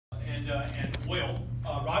and oil.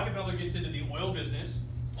 Rockefeller gets into the oil business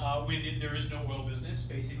when there is no oil business,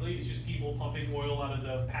 basically. It's just people pumping oil out of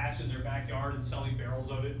the patch in their backyard and selling barrels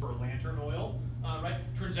of it for lantern oil. Right?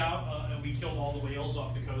 Turns out we killed all the whales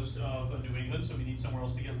off the coast of New England, so we need somewhere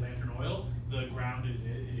else to get lantern oil. The ground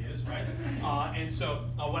it is, right? And so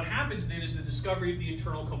what happens then is the discovery of the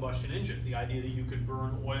internal combustion engine, the idea that you could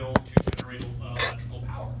burn oil to generate electrical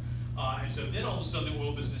power. And so then all of a sudden the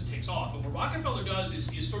oil business takes off. And what Rockefeller does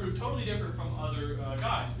is sort of totally different from other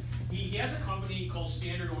guys. He has a company called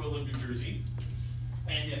Standard Oil of New Jersey.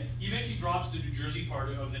 And he eventually drops the New Jersey part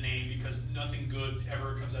of the name because nothing good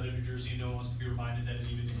ever comes out of New Jersey and no one wants to be reminded that it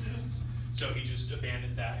even exists. So he just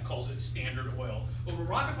abandons that and calls it Standard Oil. But what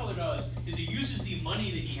Rockefeller does is he uses the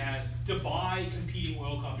money that he has to buy competing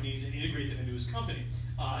oil companies and integrate them into his company.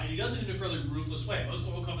 And he does it in a fairly ruthless way. Most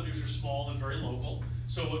oil companies are small and very local.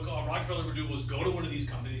 So what Rockefeller would do was go to one of these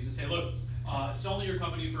companies and say, look, sell me your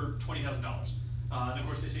company for $20,000. And of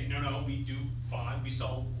course they say, no, we do fine. We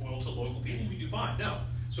sell oil to local people, we do fine. No.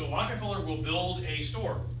 So Rockefeller will build a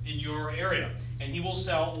store in your area, and he will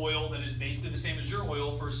sell oil that is basically the same as your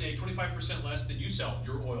oil for, say, 25% less than you sell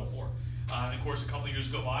your oil for. And of course, a couple of years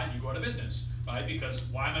go by and you go out of business, right? Because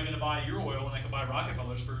why am I going to buy your oil when I can buy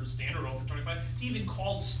Rockefeller's for Standard Oil for 25? It's even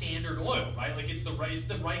called Standard Oil, right? Like it's the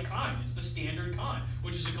right kind. It's the standard kind,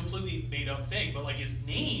 which is a completely made up thing. But like it's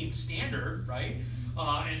named Standard, right?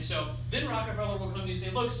 And so then Rockefeller will come to you and say,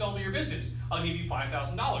 look, sell me your business. I'll give you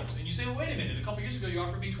 $5,000. And you say, well, wait a minute. A couple years ago you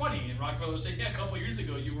offered me 20. And Rockefeller will say, yeah, a couple years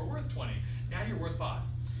ago you were worth 20. Now you're worth 5.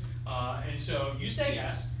 And so you say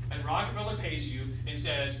yes, and Rockefeller pays you and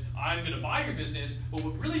says, I'm going to buy your business, but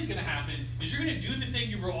what really is going to happen is you're going to do the thing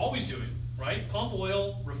you were always doing, right? Pump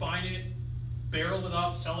oil, refine it, barrel it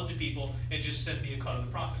up, sell it to people, and just send me a cut of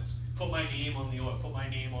the profits. Put my name on the oil, put my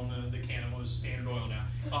name on the can of Standard Oil now.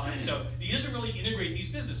 And so he doesn't really integrate these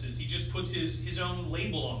businesses. He just puts his own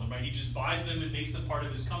label on them, right? He just buys them and makes them part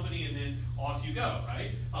of his company, and then off you go,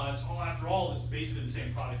 right? After all, it's basically the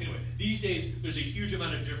same product anyway. These days, there's a huge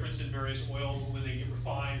amount of difference in various oil. When they get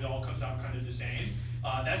refined, it all comes out kind of the same.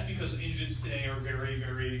 That's because engines today are very,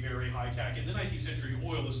 very, very high tech. In the 19th century,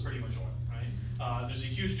 oil is pretty much oil. There's a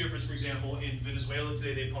huge difference, for example, in Venezuela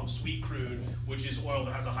today they pump sweet crude, which is oil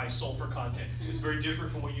that has a high sulfur content. It's very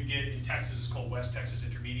different from what you get in Texas. It's called West Texas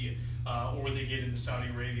Intermediate, or what they get in Saudi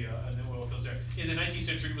Arabia and the oil fields there. In the 19th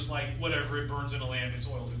century, it was like, whatever, it burns in a lamp, it's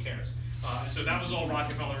oil, who cares? And so that was all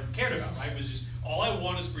Rockefeller cared about, right? It was just, all I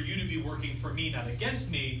want is for you to be working for me, not against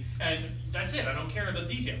me, and that's it. I don't care about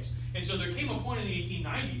details. And so there came a point in the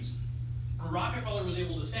 1890s where Rockefeller was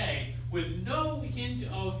able to say, with no hint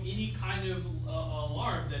of any kind of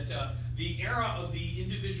alarm, that the era of the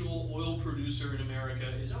individual oil producer in America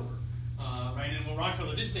is over. Right? And what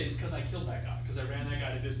Rockefeller did say is because I killed that guy, because I ran that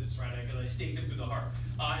guy to business, right? Because I staked him through the heart.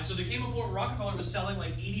 And so there came a point where Rockefeller was selling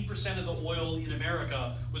like 80% of the oil in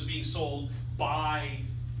America was being sold by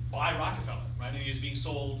Rockefeller, right? And he was being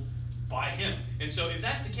sold by him. And so if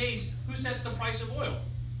that's the case, who sets the price of oil?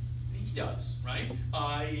 He does, right?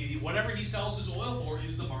 Whatever he sells his oil for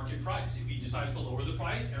is the market price. If he decides to lower the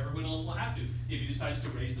price, everyone else will have to. If he decides to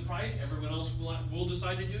raise the price, everyone else will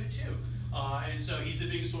decide to do it too. And so he's the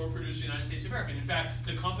biggest oil producer in the United States of America. And in fact,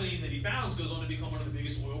 the company that he founds goes on to become one of the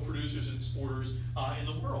biggest oil producers and exporters in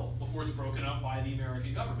the world before it's broken up by the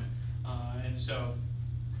American government.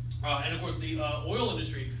 And of course, the oil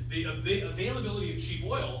industry, the availability of cheap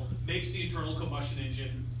oil makes the internal combustion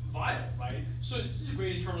engine viable, right? So this is a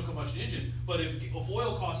great internal combustion engine, but if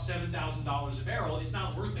oil costs $7,000 a barrel, it's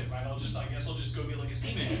not worth it, right? I guess I'll just go get like a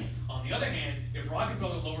steam engine. On the other hand, if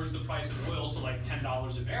Rockefeller lowers the price of oil to like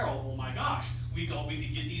 $10 a barrel, oh my gosh, we could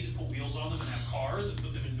get these and put wheels on them and have cars and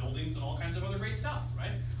put them in buildings and all kinds of other great stuff,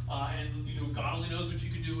 right? And God only knows what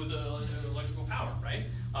you can do with electrical power, right?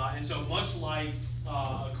 And so much like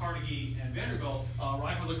Carnegie and Vanderbilt,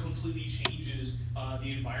 Rockefeller completely changes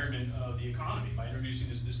the environment of the economy by introducing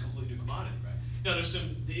this completely new commodity, right? Now, there's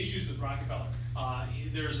the issues with Rockefeller.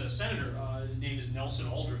 There's a senator, his name is Nelson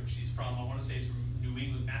Aldrich. He's from, I want to say he's from New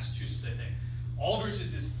England, Massachusetts, I think. Aldrich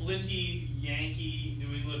is this flinty Yankee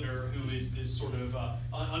New Englander who is this sort of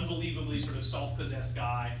unbelievably sort of self-possessed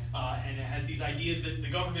guy, and has these ideas that the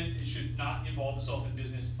government should not involve itself in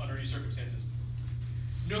business under any circumstances.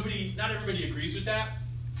 Not everybody agrees with that.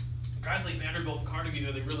 Guys like Vanderbilt and Carnegie,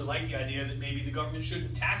 though, they really like the idea that maybe the government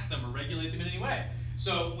shouldn't tax them or regulate them in any way.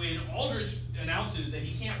 So when Aldrich announces that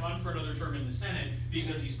he can't run for another term in the Senate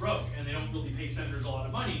because he's broke and they don't really pay senators a lot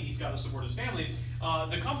of money, he's got to support his family,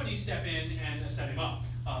 the companies step in and set him up.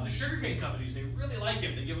 The sugarcane companies, they really like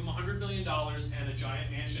him. They give him $100 million and a giant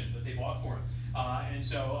mansion that they bought for him. And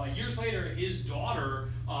so years later, his daughter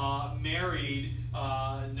married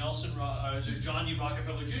John D.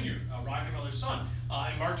 Rockefeller Jr., Rockefeller's son.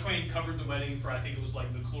 And Mark Twain covered the wedding for, I think it was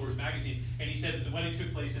like McClure's magazine, and he said that the wedding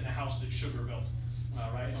took place in the house that Sugar built.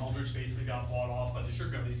 Right? Aldrich basically got bought off by the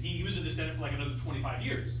sugar companies. He was in the Senate for like another 25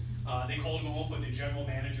 years. They called him at one point the general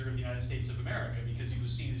manager of the United States of America because he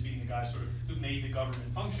was seen as being the guy sort of who made the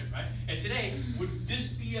government function, right? And today, would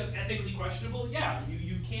this be ethically questionable? Yeah,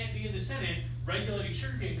 you can't be in the Senate regulating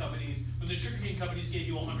sugarcane companies when the sugarcane companies gave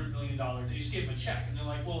you $100 million. They just gave them a check, and they're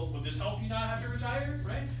like, well, would this help you not have to retire,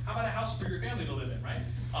 right? How about a house for your family to live in, right?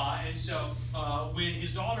 And so when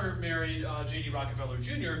his daughter married J.D. Rockefeller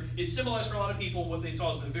Jr., it symbolized for a lot of people what they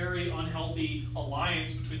saw as the very unhealthy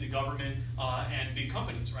alliance between the government and big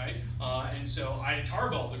companies, right? And so Ida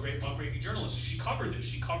Tarbell, the great muckraking journalist, she covered this.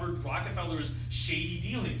 She covered Rockefeller's shady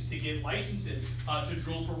dealings to get licenses to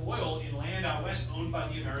drill for oil in land out west owned by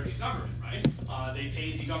the American government, right? They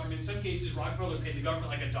paid the government, in some cases, Rockefeller paid the government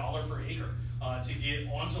like $1 per acre to get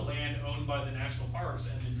onto land owned by the national parks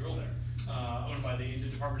and then drill there, owned by the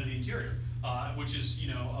Department of the Interior, which is,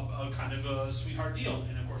 you know, a kind of a sweetheart deal.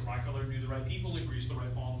 And of course, Rockefeller knew the right people and greased the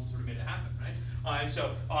right palms and sort of made it happen, right? And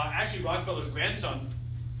so actually Rockefeller's grandson,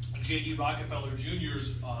 J.D. Rockefeller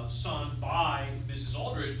Jr.'s son by Mrs.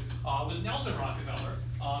 Aldrich was Nelson Rockefeller,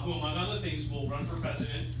 who, among other things, will run for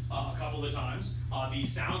president a couple of times, be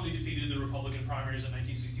soundly defeated in the Republican primaries in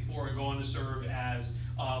 1964, and go on to serve as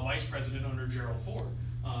vice president under Gerald Ford.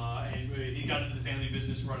 And he got into the family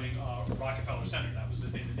business running Rockefeller Center. That was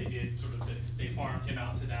the thing that they did, sort of, they farmed him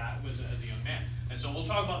out to that as a young man. And so we'll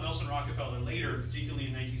talk about Nelson Rockefeller later, particularly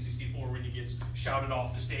in 1964 when he gets shouted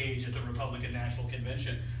off the stage at the Republican National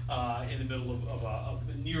Convention in the middle of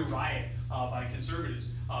a near riot by conservatives.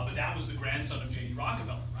 But that was the grandson of J.D.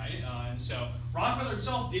 Rockefeller, right? And so Rockefeller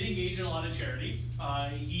himself did engage in a lot of charity.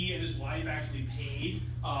 He and his wife actually paid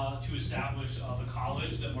to establish the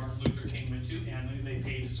college that Martin Luther King went to, and they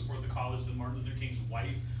paid to support the college that Martin Luther King's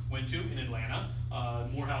wife went to in Atlanta,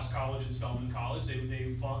 Morehouse College and Spelman College.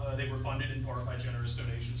 They were funded in part by generous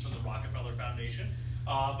donations from the Rockefeller Foundation.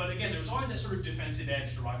 But again, there was always that sort of defensive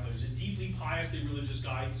edge to Rockefeller. He was a deeply piously religious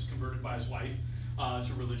guy who was converted by his wife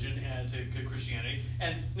to religion and to Christianity.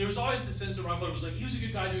 And there was always the sense that Rockefeller was like, he was a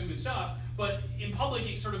good guy doing good stuff, but in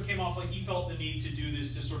public it sort of came off like he felt the need to do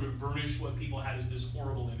this to sort of burnish what people had as this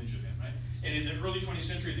horrible image of him, right? And in the early 20th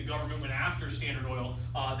century, the government went after Standard Oil.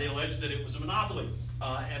 They alleged that it was a monopoly.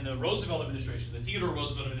 And the Roosevelt administration, the Theodore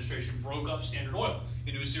Roosevelt administration, broke up Standard Oil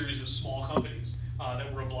into a series of small companies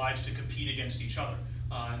that were obliged to compete against each other.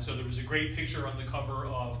 And so there was a great picture on the cover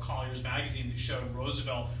of Collier's magazine that showed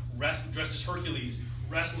Roosevelt dressed as Hercules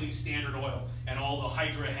wrestling Standard Oil, and all the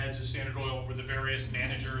Hydra heads of Standard Oil were the various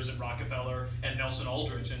managers at Rockefeller and Nelson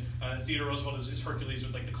Aldrich, and Theodore Roosevelt is Hercules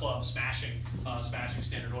with like the club smashing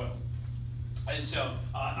Standard Oil. And so,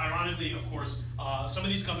 ironically, of course, some of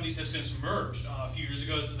these companies have since merged. A few years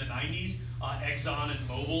ago, in the 90s, Exxon and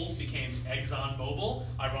Mobil became Exxon Mobil.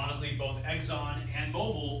 Ironically, both Exxon and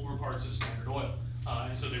Mobil were parts of Standard Oil.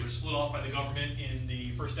 And so they were split off by the government in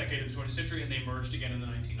the first decade of the 20th century, and they merged again in the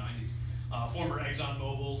 1990s. Former Exxon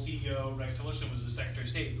Mobil CEO Rex Tillerson was the Secretary of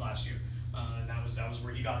State last year. And that was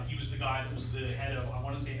where he was the guy that was the head of, I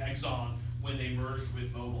want to say, Exxon when they merged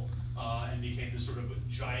with Mobil. And became this sort of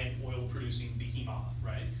giant oil-producing behemoth,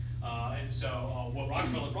 right? And so what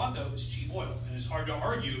Rockefeller brought, though, was cheap oil. And it's hard to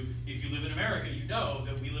argue, if you live in America, you know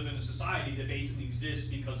that we live in a society that basically exists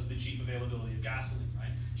because of the cheap availability of gasoline, right?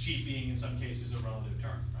 Cheap being, in some cases, a relative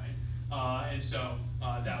term, right? And so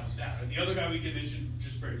that was that. The other guy we can mention,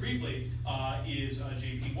 just very briefly, is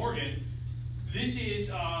J.P. Morgan. This is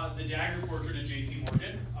the dagger portrait of J.P.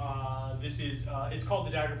 Morgan. It's called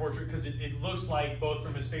the dagger portrait because it looks like, both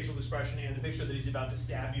from his facial expression and the picture, that he's about to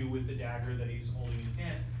stab you with the dagger that he's holding in his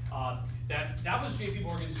hand. That was J.P.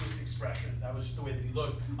 Morgan's just expression. That was just the way that he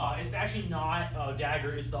looked. It's actually not a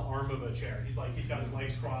dagger, it's the arm of a chair. He's got his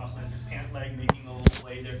legs crossed, and that's his pant leg making a little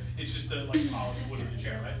blade there. It's just the polished wood of the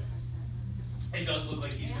chair, right? It does look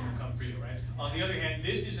like he's going to come for you, right? On the other hand,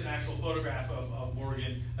 this is an actual photograph of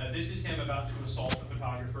Morgan. This is him about to assault a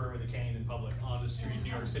photographer with a cane in public on the street in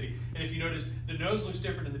New York City. And if you notice, the nose looks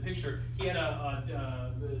different in the picture. He had a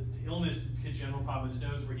illness, general problem in his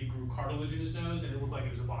nose, where he grew cartilage in his nose, and it looked like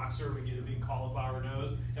it was a boxer with a big cauliflower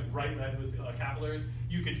nose and bright red with capillaries.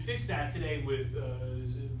 You could fix that today with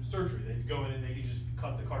surgery. They'd go in and they could just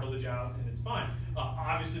cut the cartilage out, and it's fine.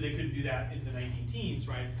 Obviously, they couldn't do that in the 19-teens,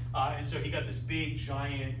 right? And so he got this big,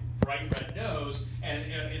 giant, bright red nose, and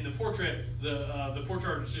in the portrait, the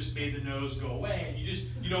portrait artist just made the nose go away, and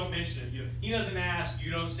you don't mention it. He doesn't ask,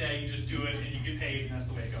 you don't say, you just do it, and you get paid, and that's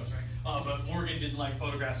the way it goes, right? but Morgan didn't like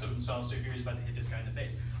photographs of himself, so he was about to hit this guy in the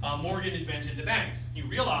face. Morgan invented the bank. He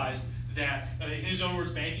realized that, in his own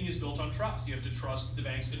words, banking is built on trust. You have to trust the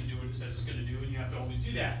bank's going to do what it says it's going to do, and you have to always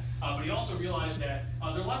do that. But he also realized that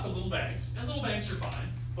there are lots of little banks, and little banks are fine,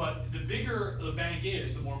 but the bigger the bank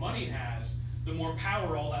is, the more money it has, the more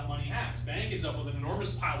power all that money has. Bank ends up with an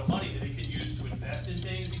enormous pile of money that it can use to invest in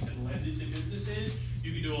things, you can lend it to businesses,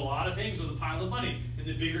 you can do a lot of things with a pile of money. And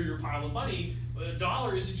the bigger your pile of money, a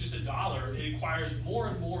dollar isn't just a dollar, it acquires more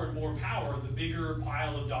and more and more power the bigger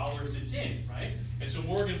pile of dollars it's in, right? And so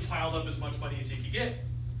Morgan piled up as much money as he could get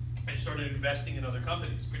and started investing in other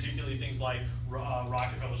companies, particularly things like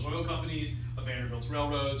Rockefeller's oil companies, Vanderbilt's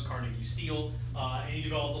railroads, Carnegie Steel, and he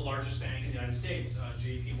developed the largest bank in the United States,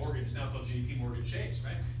 J.P. Morgan. It's now called J.P. Morgan Chase,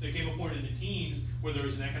 right? There came a point in the teens where there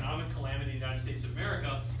was an economic calamity in the United States of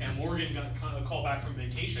America, and Morgan got kind of a call back from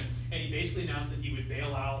vacation, and he basically announced that he would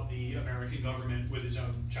bail out the American government with his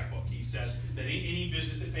own checkbook. He said that any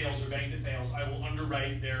business that fails or bank that fails, I will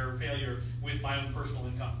underwrite their failure with my own personal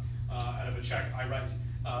income out of a check I write.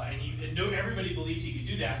 Everybody believed he could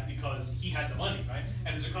do that because he had the money, right?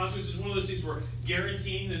 And as a consequence, it's one of those things where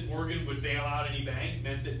guaranteeing that Morgan would bail out any bank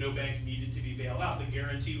meant that no bank needed to be bailed out. The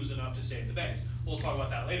guarantee was enough to save the banks. We'll talk about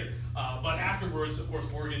that later. But afterwards, of course,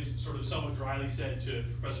 Morgan sort of somewhat dryly said to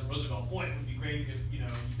President Roosevelt, boy, it would be great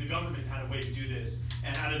if the government had a way to do this.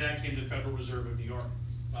 And out of that came the Federal Reserve of New York.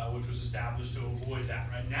 Which was established to avoid that.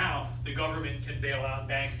 Right now, the government can bail out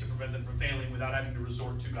banks to prevent them from failing without having to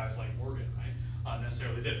resort to guys like Morgan, right?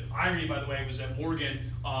 Necessarily. The irony, by the way, was that Morgan,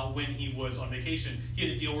 when he was on vacation, he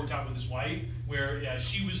had a deal worked out with his wife where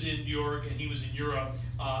she was in New York and he was in Europe,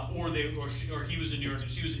 or he was in New York and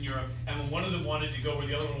she was in Europe. And when one of them wanted to go where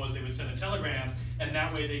the other one was, they would send a telegram, and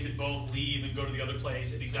that way they could both leave and go to the other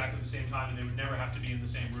place at exactly the same time, and they would never have to be in the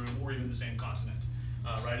same room or even the same continent.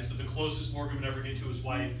 Right, so the closest Morgan would ever get to his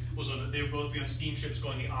wife was they would both be on steamships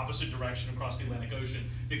going the opposite direction across the Atlantic Ocean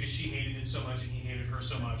because she hated him so much and he hated her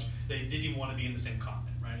so much they didn't even want to be in the same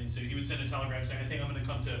continent, right? And so he would send a telegram saying, I think I'm going to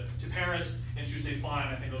come to Paris, and she would say, fine,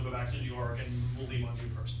 I think I'll go back to New York and we'll leave on June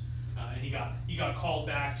 1st. And he got called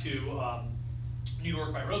back to New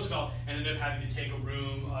York by Roosevelt and ended up having to take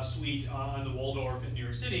a suite in the Waldorf in New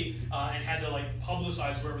York City and had to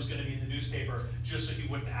publicize where it was going to be in the newspaper just so he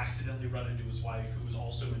wouldn't accidentally run into his wife who was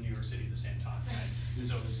also in New York City at the same time, right? And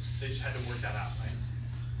so they just had to work that out, right?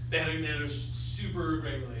 They had a super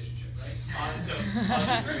great relationship, right? And so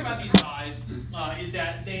the trick about these guys is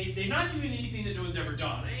that they're not doing anything that no one's ever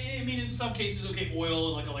done. I mean, in some cases, okay,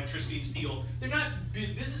 oil and electricity and steel, they're not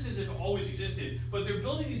businesses that have always existed, but they're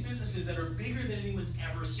building these businesses that are bigger than anyone's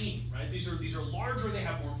ever seen, right? These are larger, they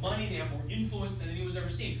have more money, they have more influence than anyone's ever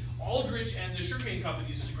seen. Aldrich and the sugarcane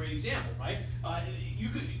companies is a great example, right?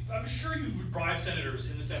 I'm sure you would bribe senators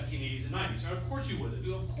in the 1780s and 90s, right? Of course you would,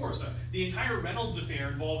 of course. The entire Reynolds affair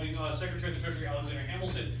involving Secretary of the Treasury Alexander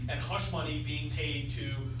Hamilton and hush money being paid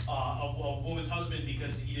to a woman's husband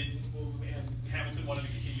because he didn't, and Hamilton wanted to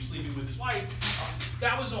continue sleeping with his wife.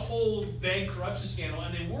 That was a whole bank corruption scandal,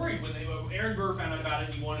 and they worried when Aaron Burr found out about it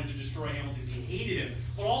and he wanted to destroy Hamilton because he hated him.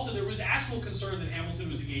 But also there was actual concern that Hamilton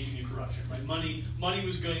was engaging in corruption, right? Money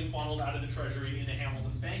was getting funneled out of the Treasury into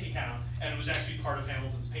Hamilton's bank account, and it was actually part of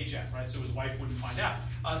Hamilton's paycheck, right? So his wife wouldn't find out.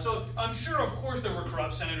 So I'm sure, of course, there were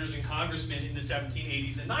corrupt senators and congressmen in the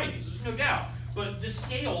 1780s and 90s. There's no doubt. But the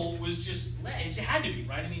scale was just, it had to be,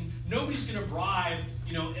 right? I mean, nobody's going to bribe,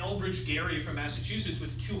 Elbridge Gerry from Massachusetts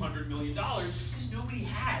with $200 million because nobody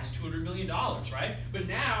has $200 million, right? But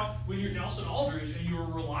now, when you're Nelson Aldrich and you're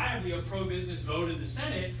reliably a pro-business vote in the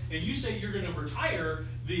Senate, and you say you're going to retire,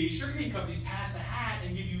 the sugarcane companies pass the hat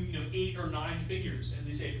and give you, 8 or 9 figures, and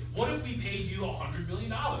they say, what if we paid you $100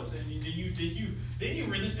 million? And then you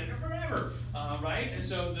were in the Senate forever, right? And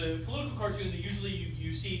so the political cartoon that usually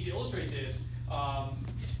you see to illustrate this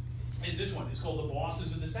is this one. It's called The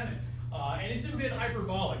Bosses of the Senate. And it's a bit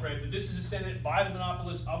hyperbolic, right? But this is a Senate by the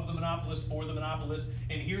monopolists, of the monopolists, for the monopolists.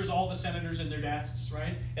 And here's all the senators in their desks,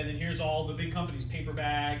 right? And then here's all the big companies: paper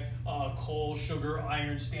bag, coal, sugar,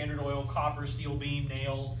 iron, Standard Oil, copper, steel beam,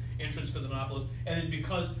 nails, entrance for the monopolists. And then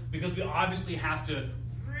because we obviously have to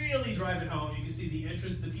really drive it home, you can see the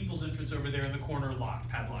entrance, the people's entrance over there in the corner, locked,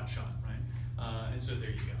 padlocked shut, right? And so there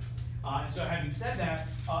you go. And so having said that,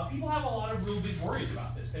 people have a lot of real big worries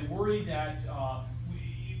about this. They worry that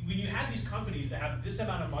when you have these companies that have this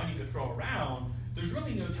amount of money to throw around, there's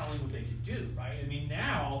really no telling what they could do, right? I mean,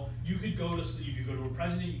 now you could go to a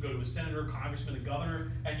president, you go to a senator, congressman, a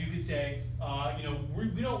governor, and you could say,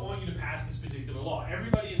 we don't want you to pass this particular law.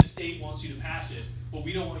 Everybody in the state wants you to pass it, but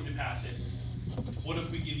we don't want you to pass it. What if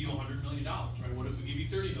we give you $100 million, right? What if we give you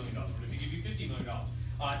 $30 million? What if we give you $50 million?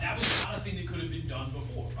 That was not a thing that could have been done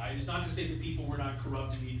before, right? It's not to say that people were not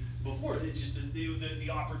corrupt before, it's just the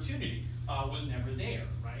opportunity was never there,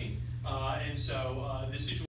 right? And so the situation